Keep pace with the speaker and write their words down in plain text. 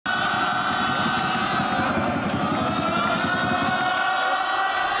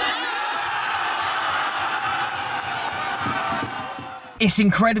It's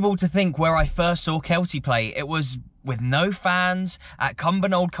incredible to think where I first saw Kelty play. It was with no fans at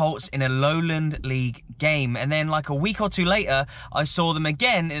Cumbernauld Colts in a Lowland League game. And then like a week or two later, I saw them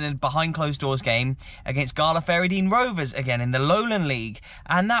again in a behind closed doors game against Gala Ferrydean Rovers again in the Lowland League.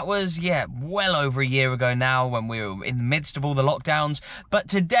 And that was, yeah, well over a year ago now when we were in the midst of all the lockdowns. But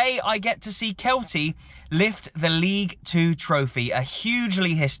today I get to see Kelty lift the League 2 trophy, a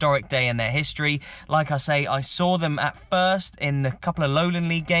hugely historic day in their history. Like I say, I saw them at first in a couple of Lowland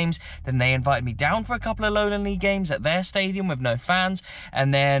League games, then they invited me down for a couple of Lowland League games at their stadium with no fans,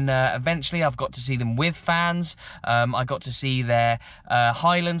 and then eventually I've got to see them with fans. I got to see their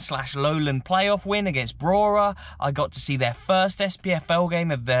Highland/Lowland playoff win against Brora. I got to see their first SPFL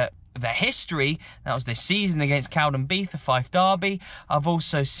game of their history. That was this season against Cowden Beath, the Fife Derby. I've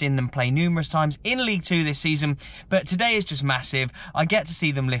also seen them play numerous times in League 2 this season, but today is just massive. I get to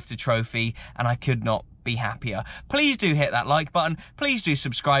see them lift a trophy, and I could not be happier. Please do hit that like button. Please do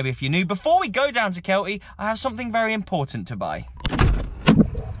subscribe if you're new. Before we go down to Kelty, I have something very important to buy.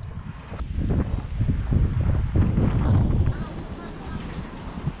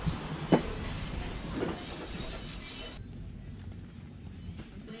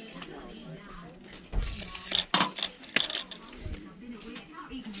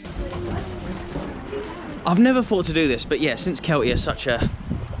 I've never thought to do this, but yeah, since Kelty is such a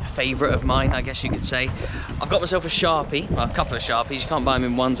favourite of mine, I guess you could say, I've got myself a Sharpie, well, a couple of Sharpies. You can't buy them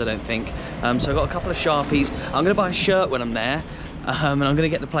in ones, I don't think. So I've got a couple of Sharpies. I'm going to buy a shirt when I'm there, and I'm going to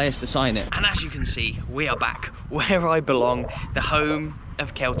get the players to sign it. And as you can see, we are back where I belong, the home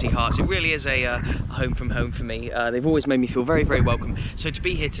of Kelty Hearts. It really is a home from home for me. They've always made me feel very, very welcome. So to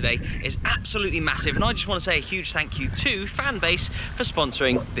be here today is absolutely massive, and I just want to say a huge thank you to Fanbase for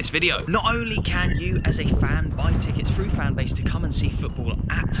sponsoring this video. Not only can you as a fan buy tickets through Fanbase to come and see football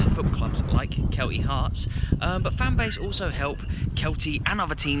at football clubs like Kelty Hearts, but Fanbase also help Kelty and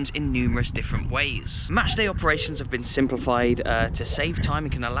other teams in numerous different ways. Matchday operations have been simplified to save time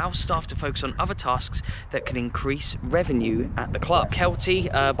and can allow staff to focus on other tasks that can increase revenue at the club. Kelty,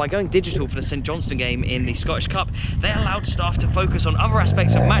 by going digital for the St Johnstone game in the Scottish Cup, they allowed staff to focus on other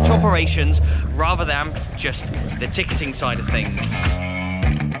aspects of match operations rather than just the ticketing side of things.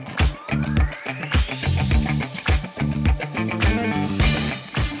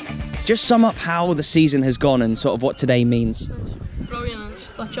 Just sum up how the season has gone and sort of what today means. It's brilliant.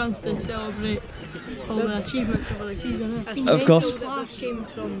 It's a chance to celebrate all the achievements of the season. Of course. Class came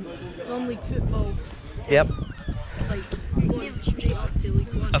from non-league football. Yep. Like going straight up to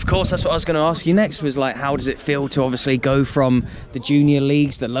League 1. Of course, that's what I was going to ask you next, was like, how does it feel to obviously go from the junior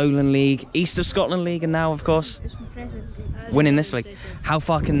leagues, the Lowland League, East of Scotland League, and now, of course, It's impressive. winning this league? How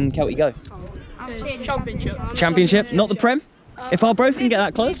far can Kelty go? Championship. Championship, not the Prem? If our bro can get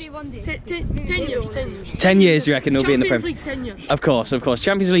that close? 10 years. 10 years, you reckon, they'll be in the Prem? Champions League 10 years. Of course, of course.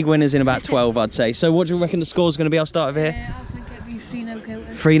 Champions League winners in about 12, I'd say. So what do you reckon the score's going to be? I'll start over here. I think it'd be 3-0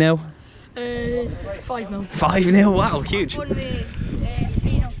 Kelty. 3-0? 5-0. 5-0, wow, huge. 3-0 Kelty.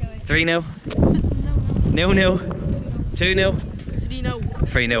 3-0? 0-0? 2-0? 3-0.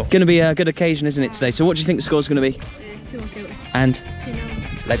 3-0. Going to be a good occasion, isn't it, today? So what do you think the score's going to be? 2-0 Kelty. And?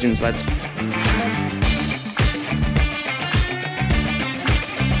 2-0. Legends, lads.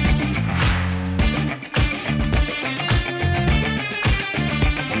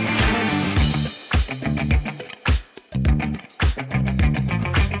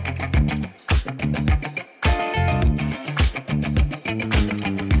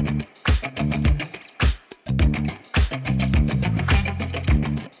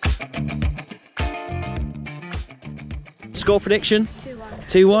 Score prediction?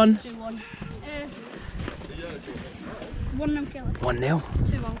 2-1. 2-1? 1-0 Kelty. 1-0?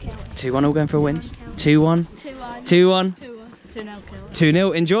 2-1 Kelty. 2-1, all going for a wins? 2-1? 2-1. 2-1? 2-0 Kelty.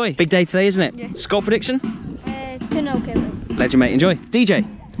 2-0, enjoy. Big day today, isn't it? Yeah. Score prediction? 2-0 Kelty. Legend, mate, enjoy. DJ,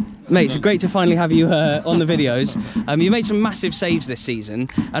 mate, it's great to finally have you on the videos. You made some massive saves this season,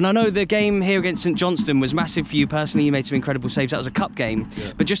 and I know the game here against St Johnstone was massive for you personally. You made some incredible saves. That was a cup game,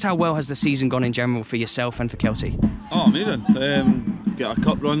 but just how well has the season gone in general for yourself and for Kelty? Oh, amazing. Get a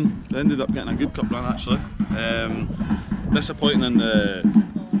cup run, ended up getting a good cup run actually. Disappointing in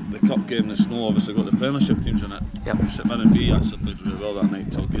the cup game, the snow obviously got the Premiership teams in it. Yep. Shipman and B actually played really well that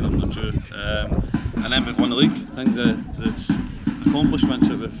night, Talkie and Drew. And then we've won the league. I think the accomplishments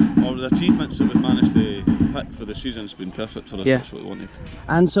that or the achievements that we've managed to pick for the season has been perfect for us. Yeah. That's what we wanted.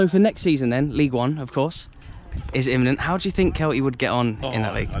 And so for next season then, League 1 of course, is imminent. How do you think Kelty would get on in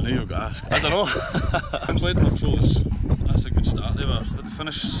that league? I knew you were going to ask. I don't know. I'm glad my chose. That's a good start. They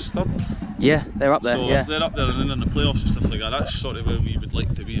finished third. Yeah, they're up there. So yeah. if they're up there and then in the playoffs and stuff like that, that's sort of where we would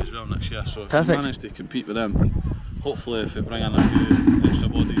like to be as well next year. So if Perfect. we manage to compete with them, hopefully if we bring in a few extra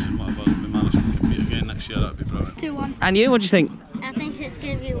bodies and whatever, we manage to compete again next year, that'd be brilliant. 2-1. And you, what do you think? I think it's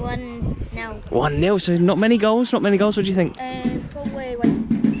going to be 1-0. 1-0, so not many goals, not many goals, what do you think? Probably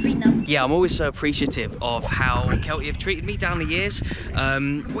 3-0. Yeah, I'm always so appreciative of how Kelty have treated me down the years,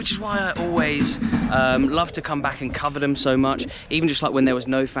 which is why I always love to come back and cover them so much. Even just like when there was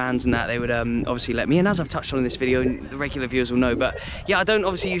no fans and that, they would obviously let me in, as I've touched on in this video, and the regular viewers will know. But yeah, I don't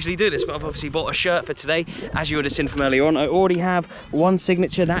obviously usually do this, but I've obviously bought a shirt for today. As you would have seen from earlier on, I already have one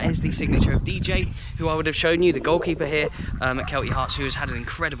signature. That is the signature of DJ, who I would have shown you, the goalkeeper here at Kelty Hearts, who has had an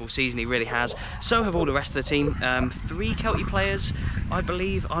incredible season, he really has. So have all the rest of the team. 3 Kelty players, I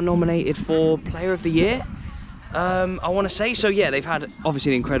believe, are nominated for Player of the Year, I want to say. So yeah, they've had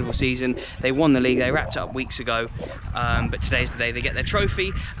obviously an incredible season. They won the league, they wrapped it up weeks ago, but today's the day they get their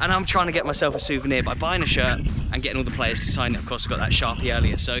trophy, and I'm trying to get myself a souvenir by buying a shirt and getting all the players to sign it. Of course, I got that Sharpie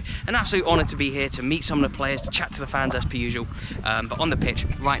earlier, so an absolute honour to be here to meet some of the players, to chat to the fans as per usual, but on the pitch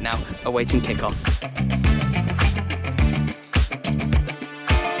right now, awaiting kickoff.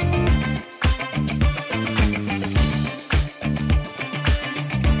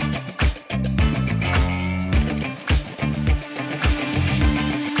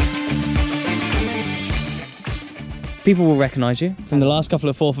 People will recognise you from the last couple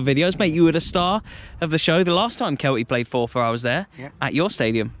of Forfar videos. Mate, you were the star of the show the last time Kelty played Forfar. I was there at your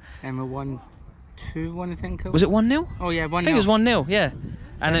stadium. And we won 2-1, I think. Was it 1-0? Oh yeah, 1-0. I think it was 1-0, yeah.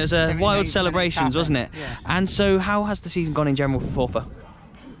 And it was a wild celebrations, wasn't it? Yes. And so how has the season gone in general for Forfar?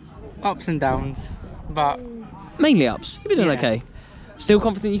 Ups and downs, but... Mainly ups. You've been doing Yeah. okay. Still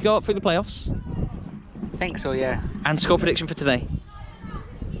confident you go up through the playoffs? I think so, yeah. And score prediction for today?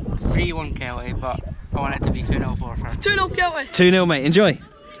 3-1 Kelty, but I want it to be 2-0 Forfar. 2-0 Kelty. 2-0, mate. Enjoy.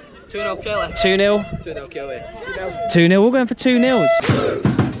 2-0 Kelty. 2-0. 2-0 Kelty. 2-0. We're going for 2-0s.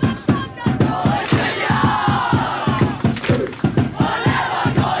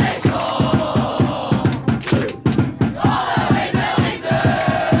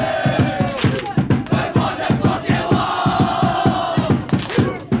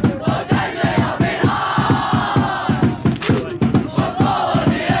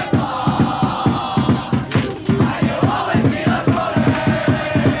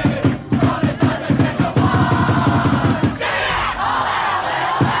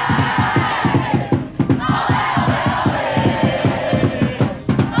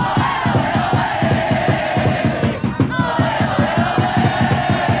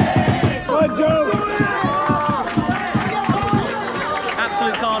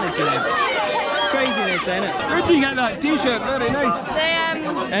 Where did you get that t-shirt? Very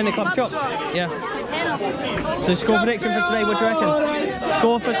nice. In the club shop. Yeah. So score prediction for today, what do you reckon?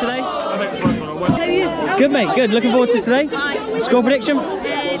 Score for today? I think Forfar will win. Good, mate, good. Looking forward to today. Score prediction?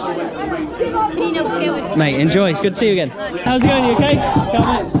 3-0 Kelty. Mate, enjoy. It's good to see you again. How's it going? You okay? Come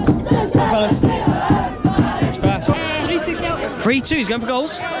on, mate. Fellas. It's fast. 3-2 Kelty. 3-2. He's going for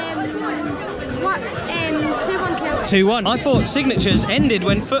goals. 2-1 Kelty. 2-1. I thought signatures ended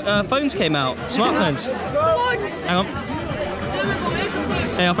when phones came out. Smartphones. Hang on.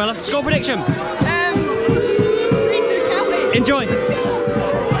 Hey, our fella. Score prediction. 3-2 Kelty. Enjoy.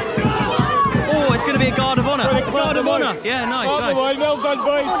 Oh, it's going to be a guard of honour. Guard of honour. Yeah, nice, nice. Well done,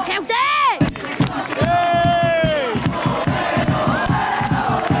 boys. Kelty!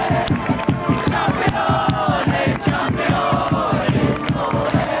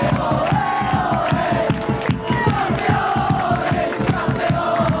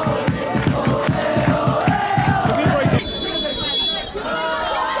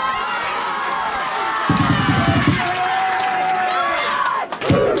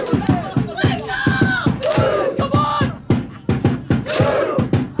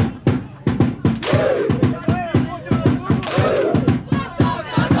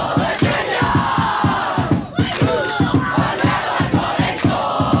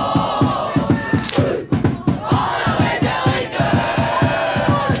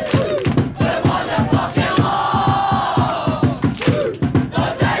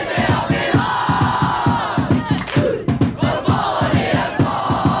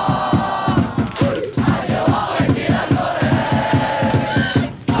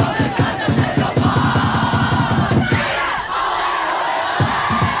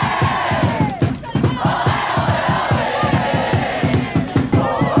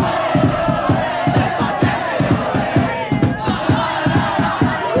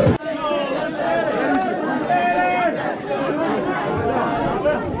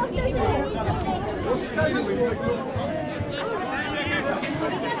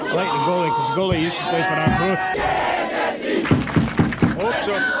 I like the goalie, because the goalie used to play for our coach. Hope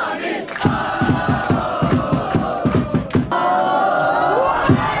so.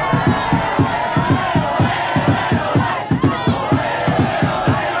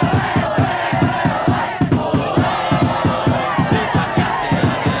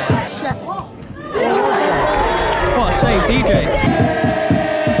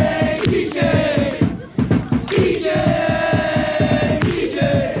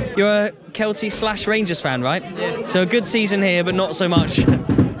 You're a Kelty / Rangers fan, right? Yeah. So a good season here, but not so much at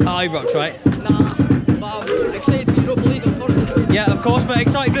Ibrox, right? Nah, but I'm excited for Europa League on Thursday. Yeah, of course, but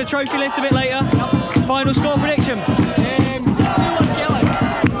excited for the trophy lift a bit later. Final score prediction. 3-1 Kelty.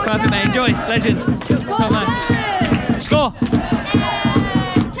 Perfect, mate. Enjoy. Legend. Top man. Score.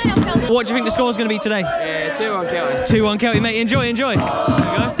 What do you think the score's going to be today? 2-1 Kelty. 2-1 Kelty, mate. Enjoy, enjoy. There we go.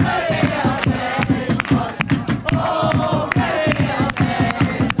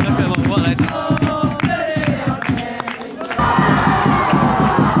 Look at them, what legends.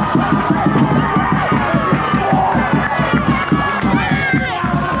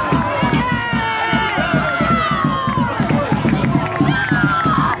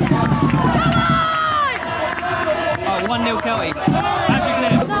 Oh, 1-0 Kelty. As you can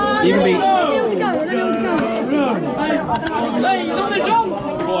hear. You can beat. Hey, he's on the jump!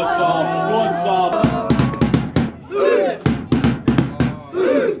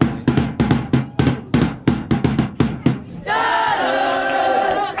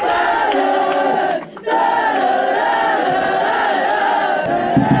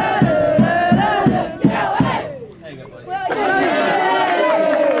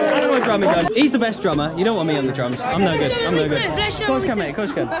 That's my drumming gun. He's the best drummer. You don't want me on the drums. I'm no good. I'm no good. Of course can, mate. Of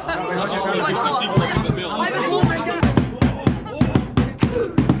course can.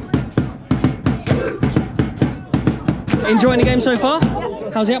 Enjoying the game so far?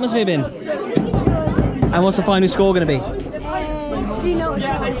 How's the atmosphere been? And what's the final score going to be?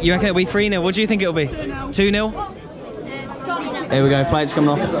 3-0. You reckon it'll be 3-0? What do you think it'll be? 2-0? Here we go, players coming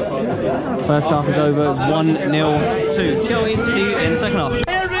off. First half is over, it's 1-0 to Kelty. See you in the second half.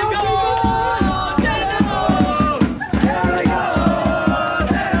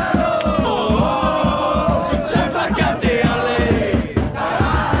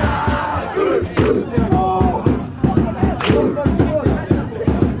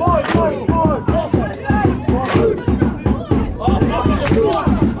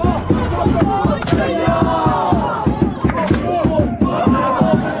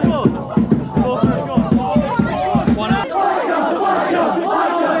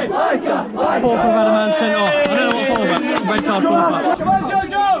 Forfar had a man sent off. I don't know what Forfar. Red card Forfar.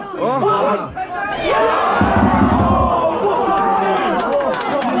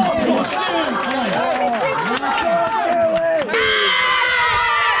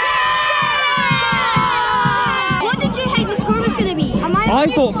 What did you think the score was going to be? I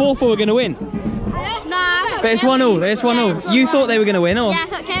thought Forfar were going to win. Nah. But it's 1-0. It's 1-0. You thought they were going to win, or? Yeah, I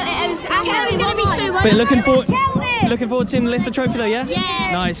thought Kelty, I thought it was going to be 2-1. But looking forward to seeing them lift the trophy though, yeah?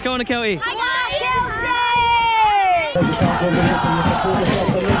 Yeah. Nice. Go on to Kelty. Hi guys!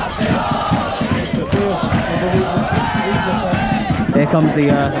 Here comes the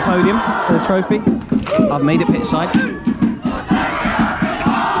podium for the trophy. I've made it pit side.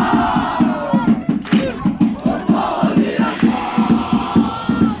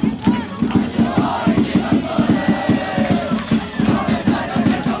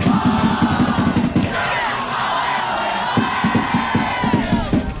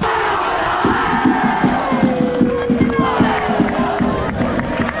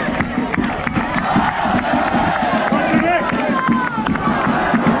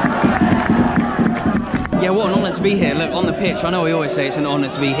 Yeah, what an honour to be here. Look, on the pitch, I know we always say it's an honour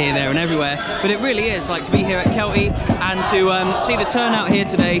to be here, there and everywhere, but it really is, like, to be here at Kelty and to see the turnout here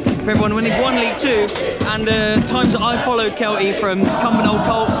today for everyone when they've won League 2, and the times that I followed Kelty from Cumbernauld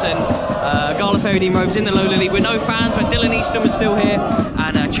Colts and Gala Fairy Dean Robes in the Lowland League with no fans, when Dylan Easton was still here,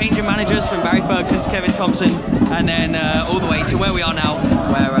 and changing managers from Barry Ferguson to Kevin Thompson, and then all the way to where we are now,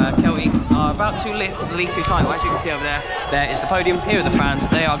 where Kelty are about to lift the League 2 title. As you can see over there, there is the podium. Here are the fans.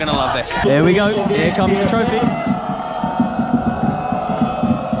 They are going to love this. Here we go. Here comes the trophy.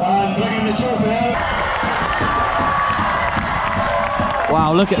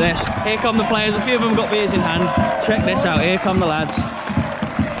 Wow, look at this. Here come the players. A few of them got beers in hand. Check this out. Here come the lads.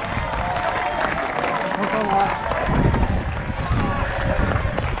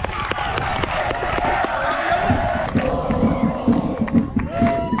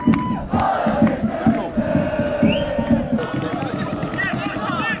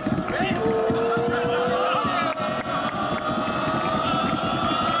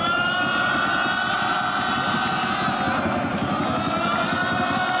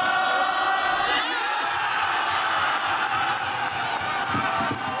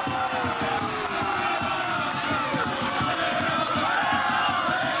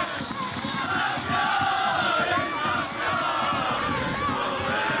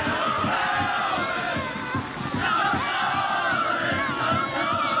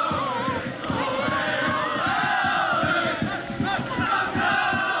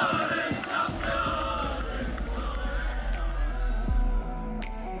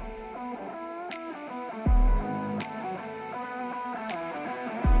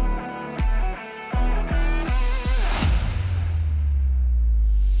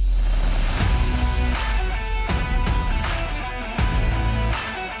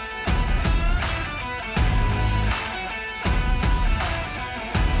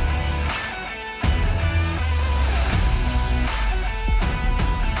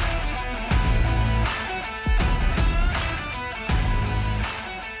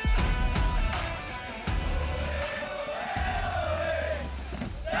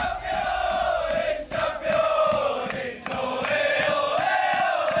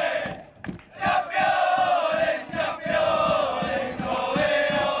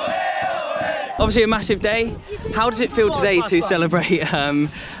 obviously a massive day. How does it feel today to celebrate?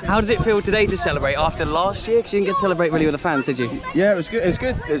 How does it feel today to celebrate after last year? Because you didn't get to celebrate really with the fans, did you? Yeah, it was good. It's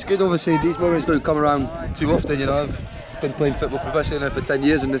good. It's good. Obviously, these moments don't come around too often. You know, I've been playing football professionally now for 10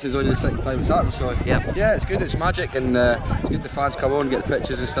 years, and this is only the second time it's happened. So yeah, it's good. It's magic, and it's good the fans come on, get the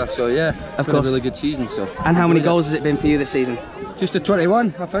pictures and stuff. So yeah, it's been a really good season. So. And how many goals has it been for you this season? Just a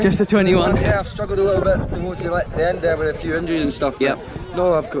 21, I think. Just a 21? Yeah, I've struggled a little bit towards the end there with a few injuries and stuff. But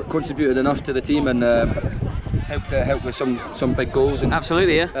no, I've contributed enough to the team and helped with some big goals. And,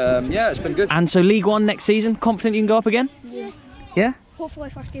 absolutely, yeah. Yeah, it's been good. And so League One next season, confident you can go up again? Yeah. Yeah? Hopefully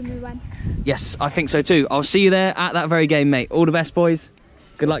first game we win. Yes, I think so too. I'll see you there at that very game, mate. All the best, boys.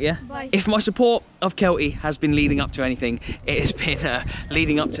 Good luck, yeah? Bye. If my support of Kelty has been leading up to anything, it has been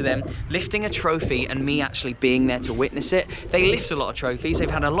leading up to them lifting a trophy and me actually being there to witness it. They lift a lot of trophies. They've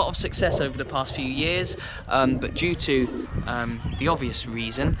had a lot of success over the past few years, but due to the obvious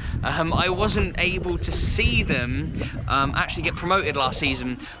reason, I wasn't able to see them actually get promoted last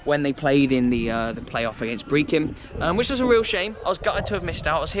season when they played in the playoff against Brecon, which was a real shame. I was gutted to have missed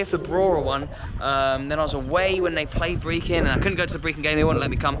out. I was here for the Brora one, then I was away when they played Brecon, and I couldn't go to the Brecon game. They wouldn't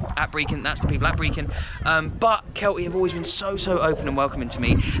let me come at Brecon. That's the people at Brecon. But Kelty have always been so open and welcoming to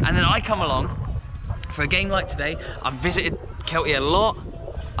me, and then I come along for a game like today. I've visited Kelty a lot.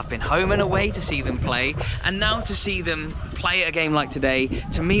 I've been home and away to see them play, and now to see them play a game like today,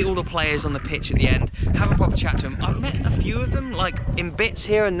 to meet all the players on the pitch at the end, have a proper chat to them. I've met a few of them, like in bits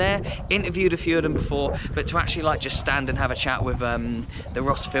here and there, interviewed a few of them before, but to actually like just stand and have a chat with the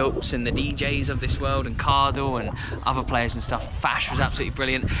Ross Philps and the DJs of this world and Cardle and other players and stuff. Fash was absolutely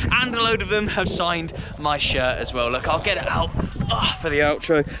brilliant, and a load of them have signed my shirt as well. Look, I'll get it out for the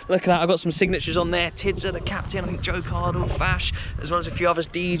outro. Look at that, I've got some signatures on there. Tidza, the captain, I think Joe Cardle, Fash, as well as a few others,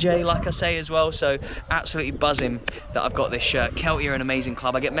 DJ, like I say as well. So absolutely buzzing that I've got this shirt. Kelty are an amazing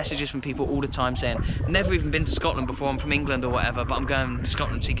club. I get messages from people all the time saying, never even been to Scotland before, I'm from England or whatever, but I'm going to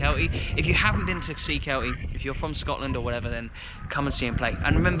Scotland to see Kelty. If you haven't been to see Kelty, if you're from Scotland or whatever, then come and see him play.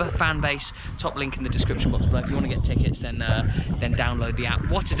 And remember, fan base, top link in the description box below. If you want to get tickets, then download the app.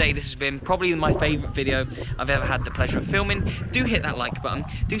 What a day this has been. Probably my favourite video I've ever had the pleasure of filming. Do hit that like button.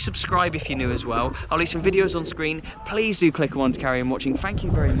 Do subscribe if you're new as well. I'll leave some videos on screen. Please do click on to carry on watching. Thank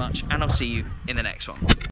you very much, and I'll see you in the next one.